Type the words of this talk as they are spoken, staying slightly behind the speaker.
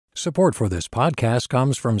Support for this podcast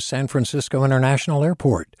comes from San Francisco International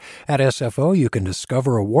Airport. At SFO, you can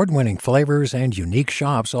discover award-winning flavors and unique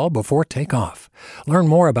shops all before takeoff. Learn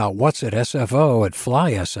more about what's at SFO at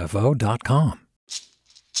flysfo.com.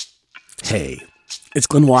 Hey, it's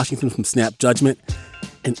Glenn Washington from Snap Judgment.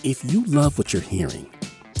 And if you love what you're hearing,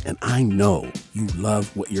 and I know you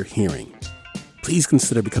love what you're hearing, please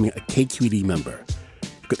consider becoming a KQED member.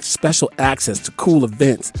 Get special access to cool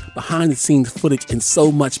events, behind-the-scenes footage, and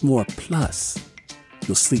so much more. Plus,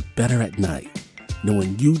 you'll sleep better at night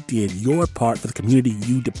knowing you did your part for the community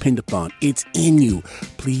you depend upon. It's in you.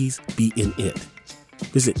 Please be in it.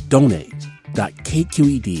 Visit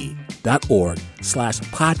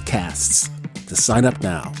donate.kqed.org/podcasts to sign up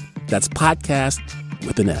now. That's podcast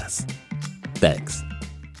with an S. Thanks.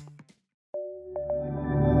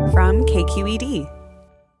 From KQED.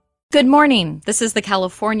 Good morning. This is the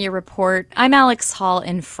California Report. I'm Alex Hall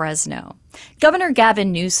in Fresno. Governor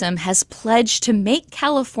Gavin Newsom has pledged to make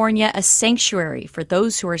California a sanctuary for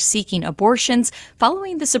those who are seeking abortions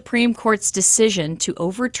following the Supreme Court's decision to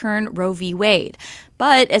overturn Roe v. Wade.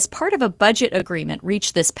 But as part of a budget agreement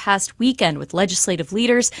reached this past weekend with legislative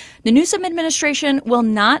leaders, the Newsom administration will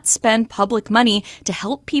not spend public money to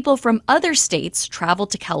help people from other states travel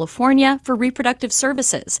to California for reproductive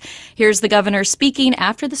services. Here's the governor speaking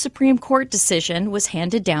after the Supreme Court decision was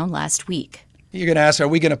handed down last week. You're going to ask, are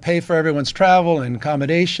we going to pay for everyone's travel and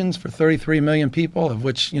accommodations for 33 million people, of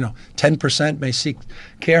which, 10% may seek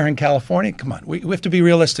care in California? Come on, we have to be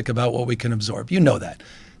realistic about what we can absorb. You know that.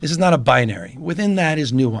 This is not a binary. Within that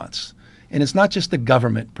is nuance. And it's not just the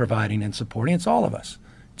government providing and supporting, it's all of us.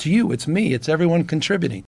 It's you, it's me, it's everyone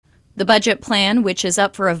contributing. The budget plan, which is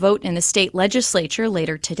up for a vote in the state legislature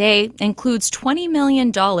later today, includes $20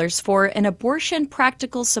 million for an abortion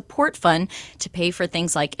practical support fund to pay for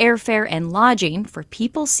things like airfare and lodging for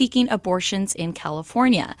people seeking abortions in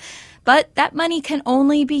California. But that money can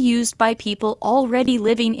only be used by people already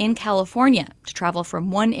living in California to travel from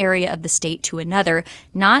one area of the state to another,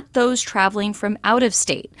 not those traveling from out of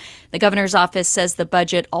state. The governor's office says the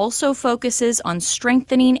budget also focuses on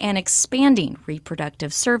strengthening and expanding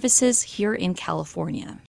reproductive services here in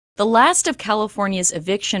California. The last of California's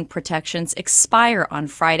eviction protections expire on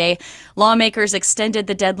Friday. Lawmakers extended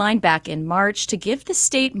the deadline back in March to give the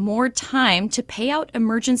state more time to pay out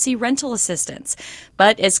emergency rental assistance.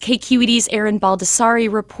 But as KQED's Erin Baldassari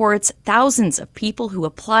reports, thousands of people who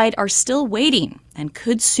applied are still waiting and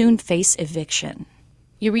could soon face eviction.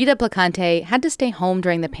 Yurita Placante had to stay home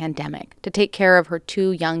during the pandemic to take care of her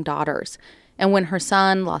 2 young daughters. And when her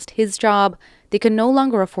son lost his job, they could no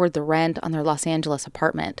longer afford the rent on their Los Angeles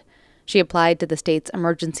apartment. She applied to the state's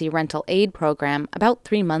emergency rental aid program about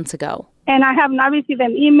 3 months ago. And I have not received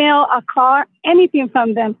an email, a call, anything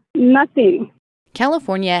from them. Nothing.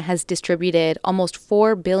 California has distributed almost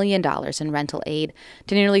 $4 billion in rental aid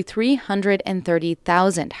to nearly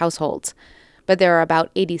 330,000 households. But there are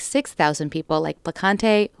about 86,000 people like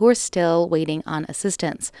Placante who are still waiting on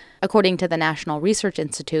assistance, according to the National Research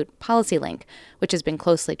Institute PolicyLink, which has been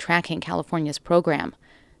closely tracking California's program.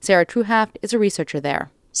 Sarah Truhaft is a researcher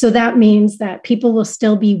there. So that means that people will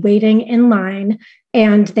still be waiting in line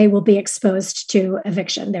and they will be exposed to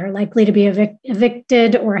eviction. They're likely to be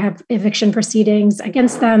evicted or have eviction proceedings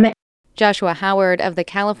against them. Joshua Howard of the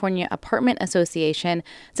California Apartment Association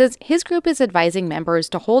says his group is advising members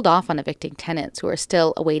to hold off on evicting tenants who are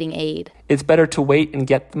still awaiting aid. It's better to wait and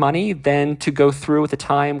get the money than to go through with the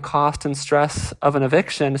time, cost, and stress of an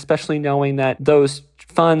eviction, especially knowing that those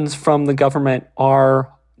funds from the government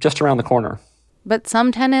are just around the corner. But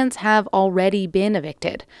some tenants have already been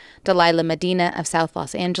evicted. Delilah Medina of South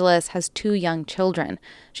Los Angeles has 2 young children.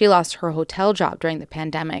 She lost her hotel job during the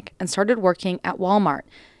pandemic and started working at Walmart,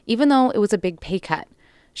 even though it was a big pay cut.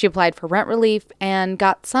 She applied for rent relief and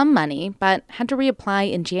got some money, but had to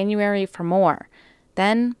reapply in January for more.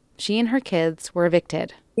 Then she and her kids were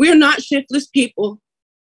evicted. We're not shiftless people.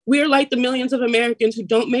 We're like the millions of Americans who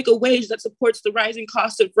don't make a wage that supports the rising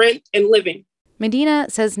cost of rent and living. Medina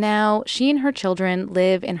says now she and her children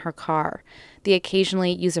live in her car. They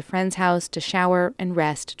occasionally use a friend's house to shower and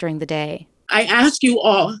rest during the day. I ask you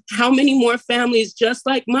all, how many more families just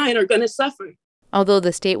like mine are going to suffer? Although the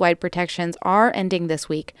statewide protections are ending this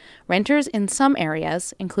week, renters in some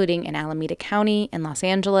areas, including in Alameda County and Los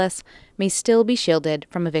Angeles, may still be shielded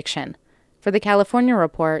from eviction. For the California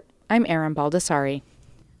Report, I'm Erin Baldassari.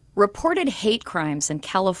 Reported hate crimes in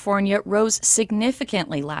California rose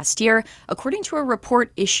significantly last year, according to a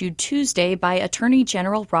report issued Tuesday by Attorney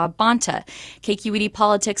General Rob Bonta. KQED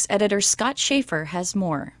Politics editor Scott Shafer has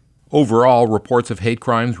more. Overall, reports of hate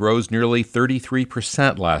crimes rose nearly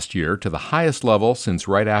 33% last year to the highest level since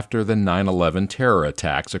right after the 9/11 terror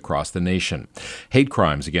attacks across the nation. Hate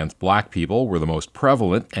crimes against black people were the most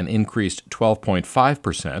prevalent and increased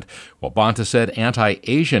 12.5%, while Bonta said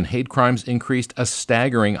anti-Asian hate crimes increased a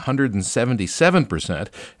staggering 177%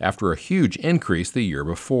 after a huge increase the year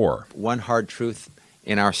before. One hard truth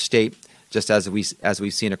in our state, just as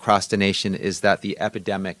we've seen across the nation, is that the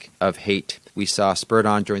epidemic of hate we saw spurred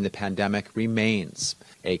on during the pandemic remains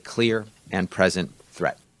a clear and present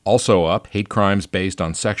threat. Also up, hate crimes based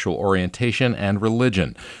on sexual orientation and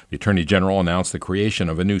religion. The Attorney General announced the creation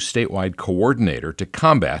of a new statewide coordinator to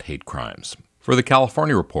combat hate crimes. For the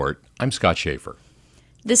California Report, I'm Scott Shafer.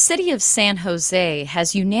 The city of San Jose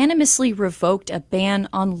has unanimously revoked a ban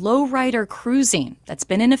on lowrider cruising that's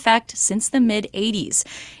been in effect since the mid-'80s.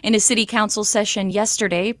 In a city council session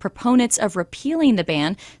yesterday, proponents of repealing the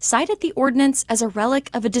ban cited the ordinance as a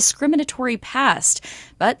relic of a discriminatory past.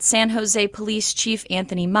 But San Jose Police Chief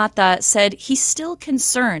Anthony Mata said he's still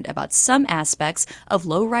concerned about some aspects of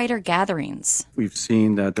lowrider gatherings. We've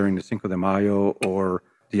seen that during the Cinco de Mayo or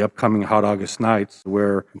the upcoming Hot August nights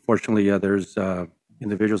where, unfortunately, there's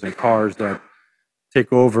individuals in cars that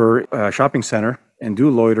take over a shopping center and do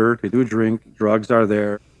loiter, they do drink, drugs are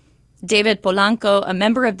there. David Polanco, a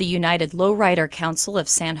member of the United Lowrider Council of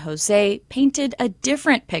San Jose, painted a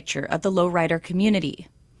different picture of the lowrider community.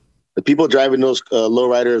 The people driving those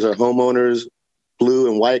lowriders are homeowners, blue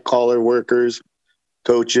and white collar workers,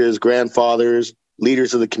 coaches, grandfathers,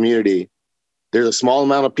 leaders of the community. There's a small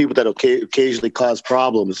amount of people that occasionally cause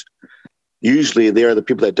problems. Usually they are the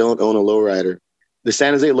people that don't own a lowrider. The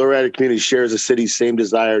San Jose lowrider community shares the city's same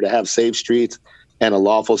desire to have safe streets and a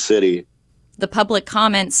lawful city. The public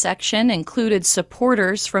comment section included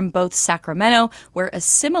supporters from both Sacramento, where a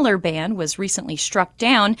similar ban was recently struck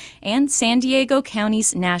down, and San Diego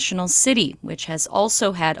County's National City, which has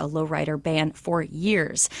also had a lowrider ban for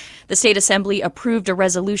years. The State Assembly approved a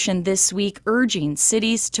resolution this week urging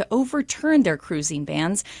cities to overturn their cruising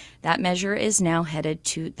bans. That measure is now headed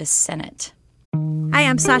to the Senate. Hi,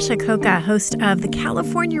 I'm Sasha Coca, host of the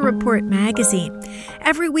California Report magazine.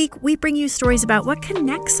 Every week, we bring you stories about what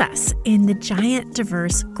connects us in the giant,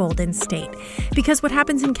 diverse Golden State. Because what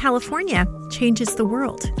happens in California changes the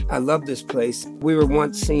world. I love this place. We were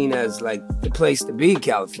once seen as like the place to be,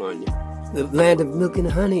 California. The land of milk and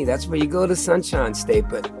honey. That's where you go to Sunshine State,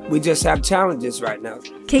 but we just have challenges right now.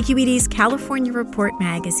 KQED's California Report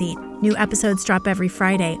magazine. New episodes drop every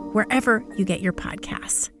Friday, wherever you get your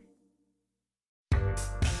podcasts.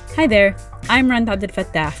 Hi there, I'm Randa Abdel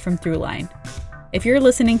Fattah from Throughline. If you're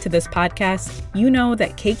listening to this podcast, you know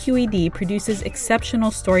that KQED produces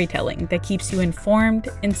exceptional storytelling that keeps you informed,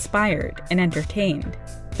 inspired, and entertained.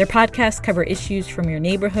 Their podcasts cover issues from your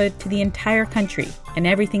neighborhood to the entire country and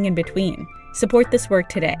everything in between. Support this work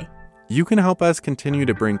today. You can help us continue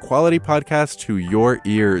to bring quality podcasts to your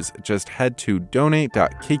ears. Just head to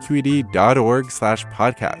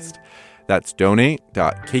donate.kqed.org/podcast. That's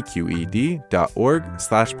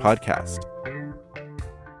donate.kqed.org/podcast.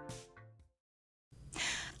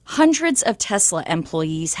 Hundreds of Tesla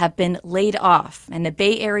employees have been laid off, and the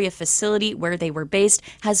Bay Area facility where they were based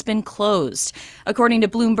has been closed. According to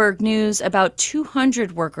Bloomberg News, about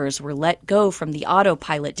 200 workers were let go from the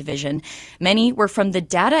autopilot division. Many were from the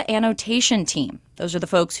data annotation team. Those are the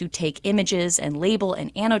folks who take images and label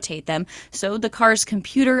and annotate them so the car's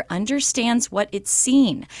computer understands what it's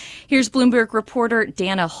seen. Here's Bloomberg reporter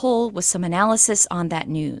Dana Hull with some analysis on that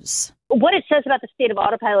news. What it says about the state of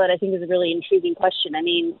autopilot, I think, is a really intriguing question. I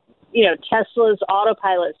mean, you know, Tesla's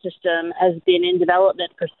autopilot system has been in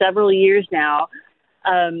development for several years now.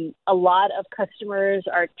 A lot of customers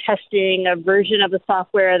are testing a version of the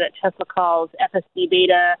software that Tesla calls FSD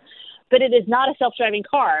beta, but it is not a self-driving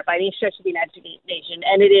car by any stretch of the imagination.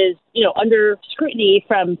 And it is, you know, under scrutiny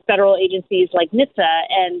from federal agencies like NHTSA.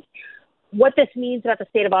 And what this means about the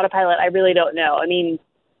state of autopilot, I really don't know. I mean,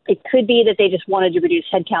 it could be that they just wanted to reduce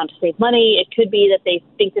headcount to save money. It could be that they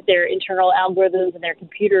think that their internal algorithms and their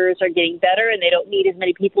computers are getting better and they don't need as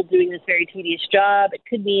many people doing this very tedious job. It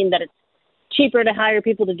could mean that it's cheaper to hire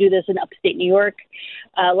people to do this in upstate New York.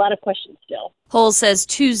 A lot of questions still. Hull says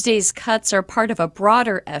Tuesday's cuts are part of a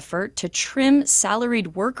broader effort to trim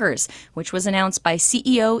salaried workers, which was announced by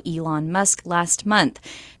CEO Elon Musk last month.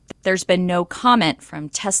 There's been no comment from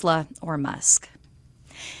Tesla or Musk.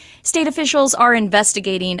 State officials are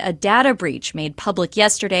investigating a data breach made public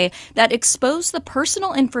yesterday that exposed the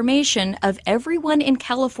personal information of everyone in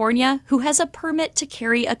California who has a permit to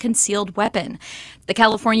carry a concealed weapon. The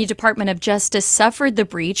California Department of Justice suffered the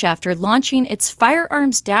breach after launching its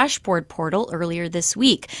firearms dashboard portal earlier this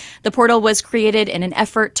week. The portal was created in an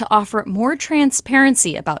effort to offer more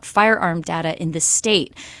transparency about firearm data in the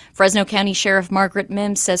state. Fresno County Sheriff Margaret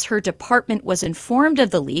Mims says her department was informed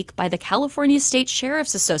of the leak by the California State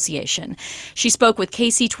Sheriff's Association. She spoke with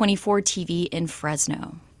KC24 TV in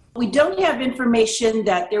Fresno. We don't have information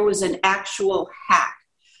that there was an actual hack.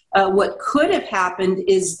 What could have happened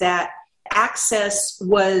is that access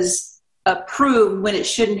was approved when it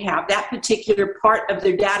shouldn't have. That particular part of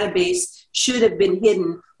their database should have been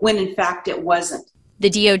hidden when in fact it wasn't. The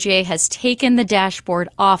DOJ has taken the dashboard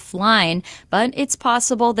offline, but it's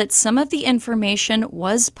possible that some of the information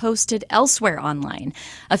was posted elsewhere online.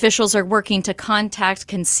 Officials are working to contact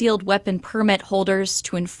concealed weapon permit holders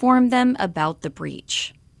to inform them about the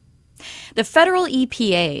breach. The federal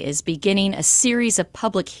EPA is beginning a series of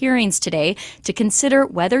public hearings today to consider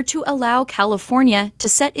whether to allow California to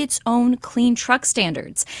set its own clean truck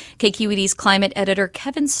standards. KQED's climate editor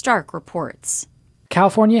Kevin Stark reports.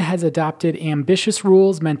 California has adopted ambitious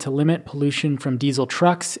rules meant to limit pollution from diesel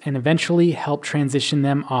trucks and eventually help transition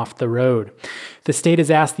them off the road. The state has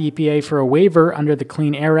asked the EPA for a waiver under the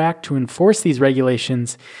Clean Air Act to enforce these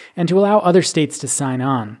regulations and to allow other states to sign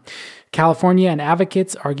on. California and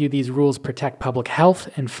advocates argue these rules protect public health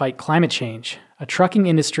and fight climate change. A trucking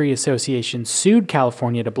industry association sued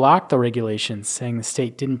California to block the regulations, saying the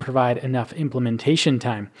state didn't provide enough implementation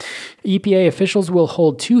time. EPA officials will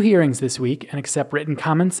hold 2 hearings this week and accept written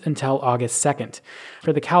comments until August 2nd.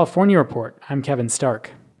 For the California Report, I'm Kevin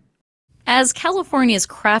Stark. As California's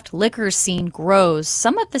craft liquor scene grows,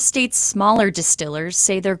 some of the state's smaller distillers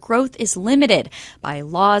say their growth is limited by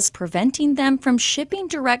laws preventing them from shipping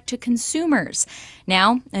direct to consumers.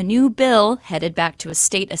 Now, a new bill headed back to a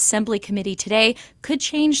state assembly committee today could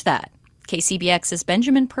change that. KCBX's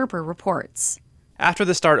Benjamin Purper reports. After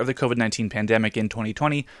the start of the COVID-19 pandemic in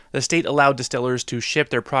 2020, the state allowed distillers to ship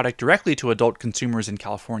their product directly to adult consumers in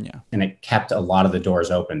California. And it kept a lot of the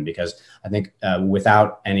doors open because I think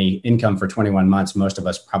without any income for 21 months, most of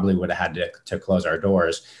us probably would have had to close our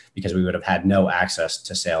doors because we would have had no access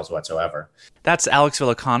to sales whatsoever. That's Alex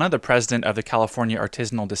Villacana, the president of the California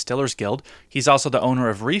Artisanal Distillers Guild. He's also the owner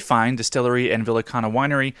of Refine Distillery and Villacana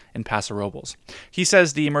Winery in Paso Robles. He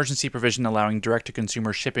says the emergency provision allowing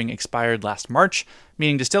direct-to-consumer shipping expired last March,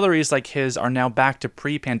 meaning distilleries like his are now back to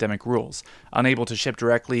pre-pandemic rules, unable to ship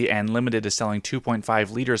directly and limited to selling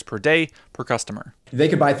 2.5 liters per day per customer. They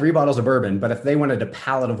could buy 3 bottles of bourbon, but if they wanted a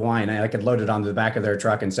pallet of wine, I could load it onto the back of their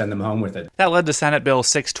truck and send them home with it. That led to Senate Bill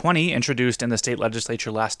 620, introduced in the state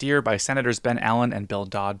legislature last year by Senators Ben Allen and Bill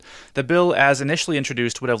Dodd. The bill, as initially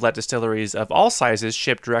introduced, would have let distilleries of all sizes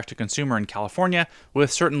ship direct to consumer in California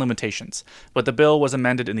with certain limitations. But the bill was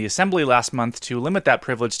amended in the Assembly last month to limit that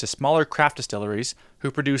privilege to smaller craft distilleries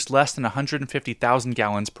who produced less than 150,000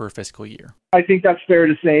 gallons per fiscal year. I think that's fair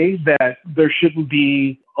to say that there shouldn't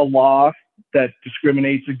be a law that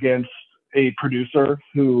discriminates against a producer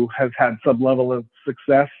who has had some level of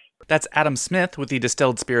success. That's Adam Smith with the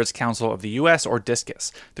Distilled Spirits Council of the U.S., or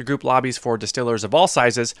DISCUS. The group lobbies for distillers of all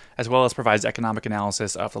sizes, as well as provides economic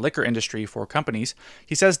analysis of the liquor industry for companies.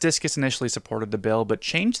 He says DISCUS initially supported the bill, but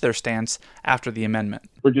changed their stance after the amendment.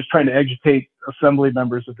 We're just trying to educate Assembly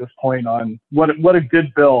members at this point on what a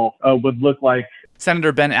good bill would look like.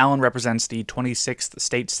 Senator Ben Allen represents the 26th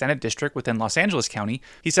State Senate District within Los Angeles County.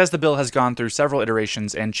 He says the bill has gone through several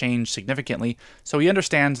iterations and changed significantly, so he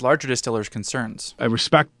understands larger distillers' concerns. I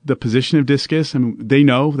respect the position of DISCUS. I mean, they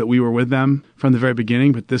know that we were with them from the very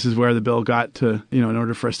beginning, but this is where the bill got to, in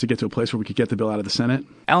order for us to get to a place where we could get the bill out of the Senate.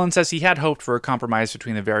 Allen says he had hoped for a compromise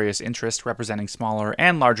between the various interests representing smaller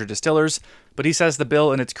and larger distillers, but he says the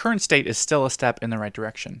bill in its current state is still a step in the right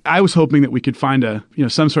direction. I was hoping that we could find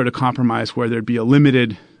some sort of compromise where there'd be a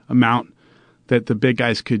limited amount that the big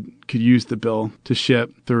guys could use the bill to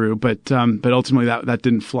ship through, but ultimately that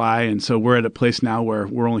didn't fly, and so we're at a place now where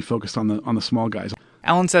we're only focused on the small guys.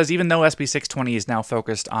 Allen says even though SB 620 is now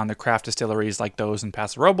focused on the craft distilleries like those in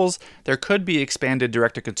Paso Robles, there could be expanded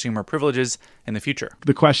direct-to-consumer privileges in the future.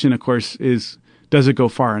 The question, of course, is does it go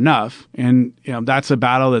far enough? And that's a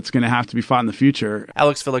battle that's going to have to be fought in the future.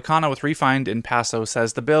 Alex Villicana with Refined in Paso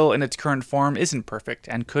says the bill in its current form isn't perfect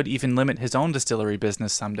and could even limit his own distillery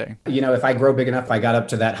business someday. If I grow big enough, I got up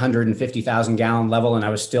to that 150,000 gallon level and I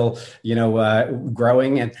was still,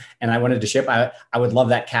 growing and I wanted to ship, I would love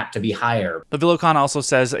that cap to be higher. But Villicana also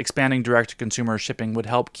says expanding direct-to-consumer shipping would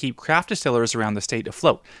help keep craft distillers around the state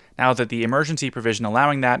afloat, now that the emergency provision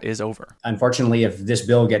allowing that is over. Unfortunately, if this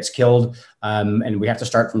bill gets killed and we have to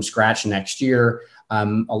start from scratch next year,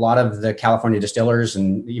 a lot of the California distillers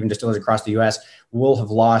and even distillers across the U.S. will have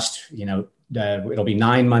lost, it'll be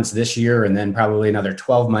 9 months this year and then probably another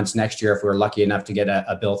 12 months next year if we're lucky enough to get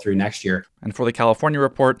a bill through next year. And for the California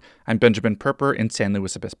Report, I'm Benjamin Purper in San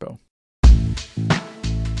Luis Obispo.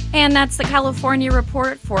 And that's the California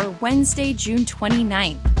Report for Wednesday, June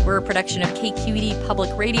 29th. We're a production of KQED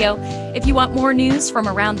Public Radio. If you want more news from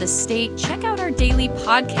around the state, check out our daily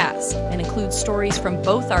podcast and includes stories from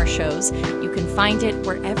both our shows. You can find it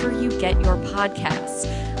wherever you get your podcasts.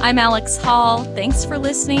 I'm Alex Hall. Thanks for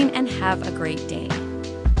listening and have a great day.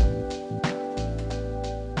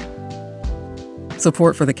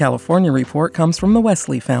 Support for the California Report comes from the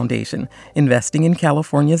Wesley Foundation, investing in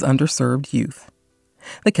California's underserved youth.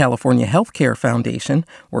 The California Healthcare Foundation,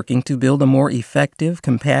 working to build a more effective,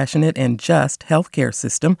 compassionate, and just healthcare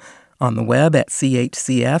system, on the web at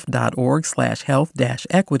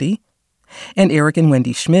chcf.org/health-equity. And Eric and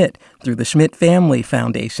Wendy Schmidt through the Schmidt Family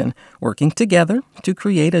Foundation, working together to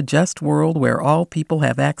create a just world where all people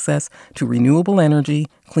have access to renewable energy,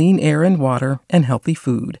 clean air and water, and healthy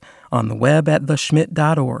food, on the web at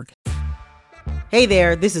theschmidt.org. Hey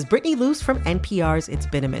there, this is Brittany Luce from NPR's It's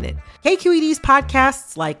Been a Minute. KQED's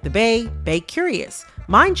podcasts like The Bay, Bay Curious,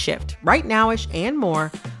 Mind Shift, Right Nowish, and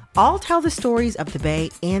more all tell the stories of the Bay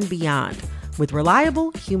and beyond with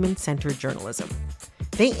reliable, human-centered journalism.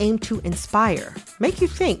 They aim to inspire, make you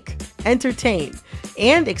think, entertain,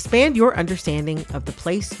 and expand your understanding of the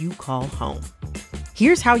place you call home.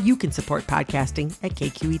 Here's how you can support podcasting at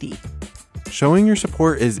KQED. Showing your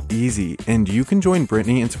support is easy, and you can join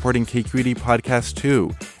Brittany in supporting KQED Podcast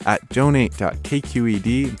too at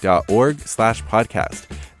donate.kqed.org/podcast.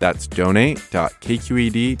 That's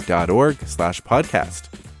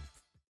donate.kqed.org/podcast.